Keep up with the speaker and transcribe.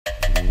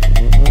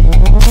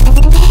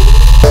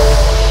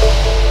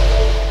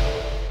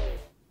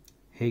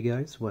Hey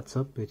guys, what's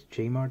up? It's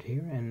Jmart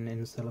here, and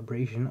in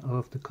celebration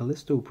of the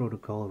Callisto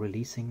Protocol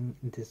releasing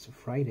this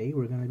Friday,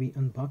 we're gonna be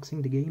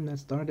unboxing the game that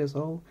started us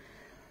all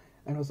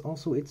and was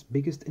also its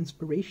biggest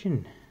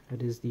inspiration.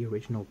 That is the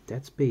original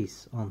Dead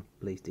Space on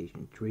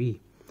PlayStation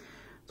 3.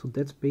 So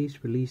Dead Space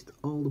released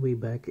all the way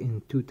back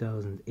in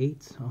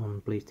 2008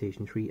 on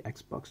PlayStation 3,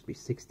 Xbox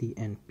 360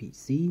 and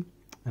PC,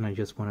 and I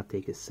just want to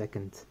take a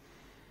second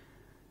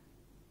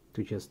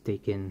to just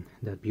take in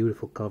that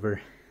beautiful cover.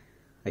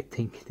 I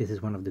think this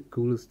is one of the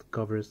coolest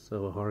covers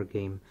of a horror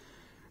game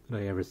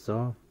that I ever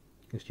saw.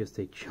 It's just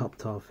a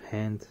chopped off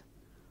hand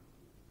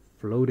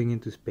floating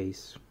into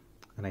space,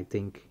 and I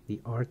think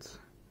the art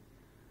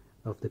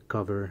of the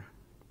cover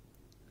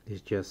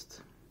is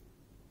just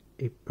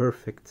a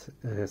perfect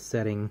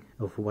setting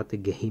of what the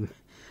game,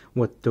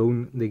 what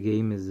tone the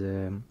game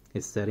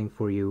is setting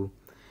for you.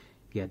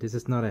 Yeah, this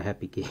is not a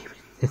happy game.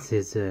 This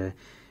is a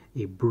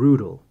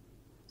brutal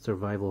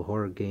survival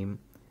horror game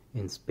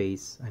in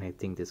space, and I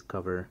think this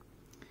cover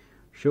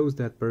shows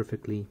that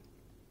perfectly.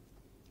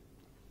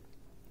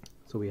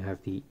 So we have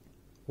the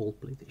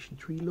old PlayStation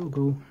 3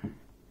 logo,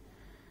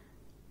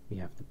 we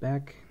have the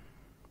back,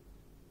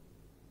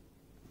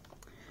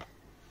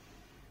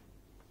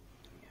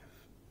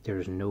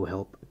 there's no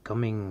help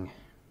coming.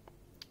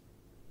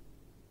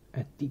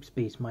 A deep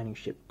space mining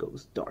ship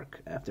goes dark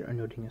after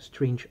unearthing a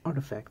strange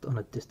artifact on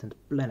a distant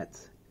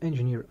planet.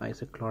 Engineer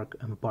Isaac Clarke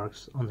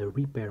embarks on the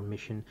repair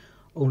mission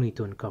only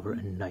to uncover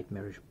a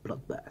nightmarish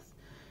bloodbath.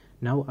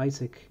 Now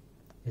Isaac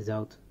is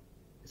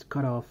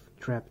cut off,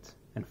 trapped,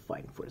 and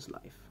fighting for his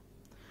life.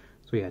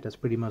 So yeah, that's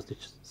pretty much the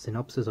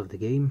synopsis of the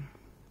game.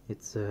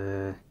 It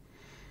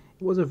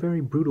was a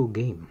very brutal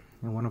game,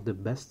 and one of the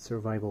best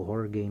survival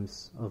horror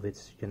games of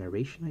its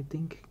generation, I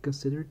think,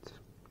 considered.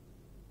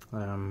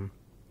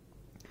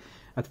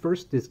 At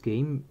first, this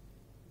game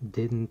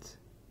didn't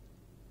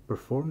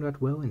perform that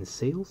well in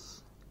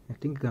sales. I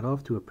think it got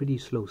off to a pretty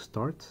slow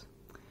start.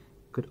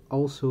 Could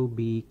also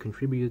be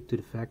contributed to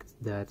the fact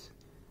that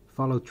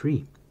Fallout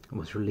 3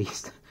 was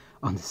released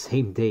on the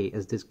same day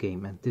as this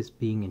game, and this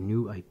being a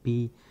new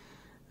IP,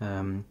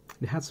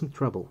 they had some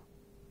trouble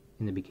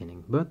in the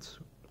beginning, but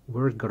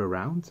word got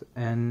around,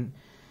 and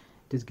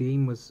this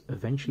game was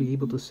eventually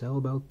able to sell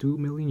about 2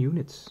 million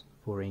units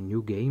for a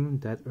new game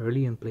that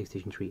early in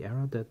PlayStation 3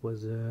 era. That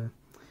was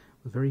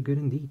very good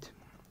indeed.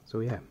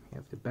 So yeah, you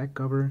have the back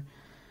cover.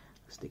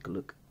 Let's take a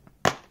look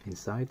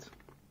inside.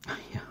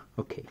 Yeah,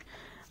 okay.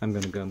 I'm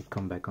gonna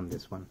come back on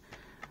this one.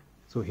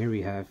 So here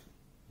we have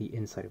the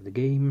inside of the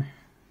game.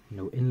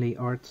 No inlay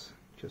art,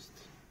 just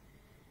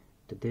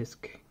the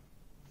disc.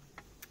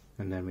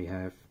 And then we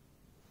have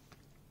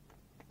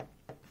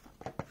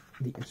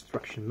the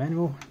instruction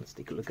manual. Let's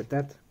take a look at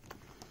that.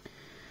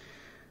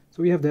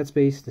 So we have Dead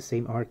Space, the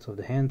same art of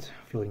the hand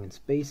floating in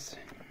space.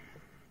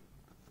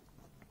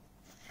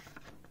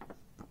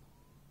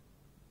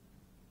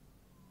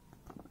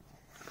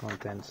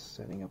 Contents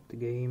setting up the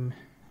game.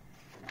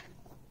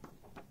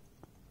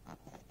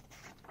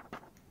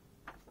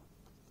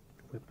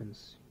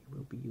 Weapons you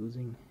will be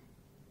using.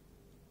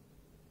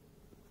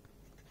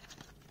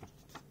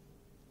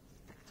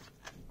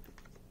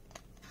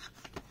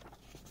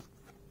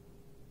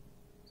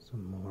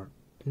 Some more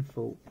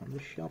info on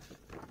the shop.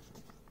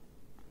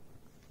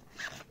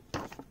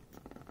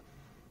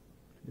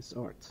 This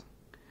art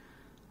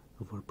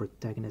of our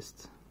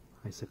protagonist,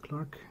 Isaac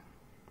Clarke.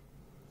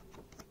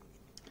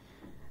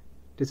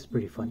 This is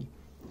pretty funny.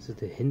 This is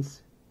the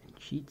hints and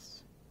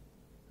cheats.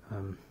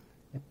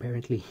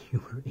 Apparently you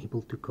were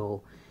able to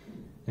call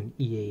an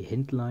EA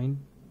hint line,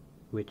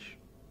 which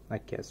I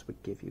guess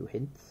would give you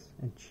hints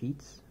and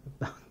cheats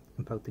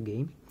about the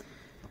game.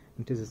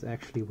 And this is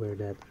actually where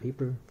that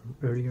paper from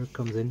earlier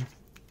comes in.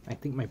 I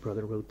think my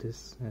brother wrote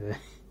this.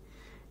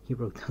 He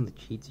wrote down the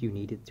cheats you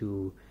needed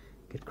to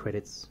get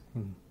credits,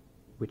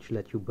 which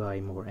let you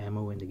buy more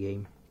ammo in the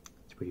game.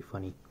 It's pretty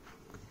funny.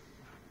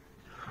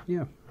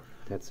 Yeah,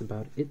 that's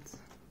about it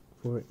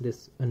for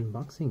this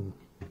unboxing.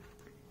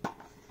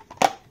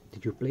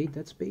 Did you play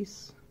Dead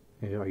Space?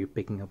 Are you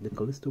picking up the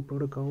Callisto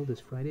Protocol this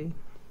Friday?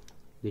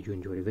 Did you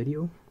enjoy the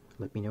video?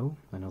 Let me know,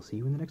 and I'll see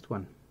you in the next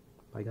one.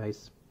 Bye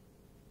guys.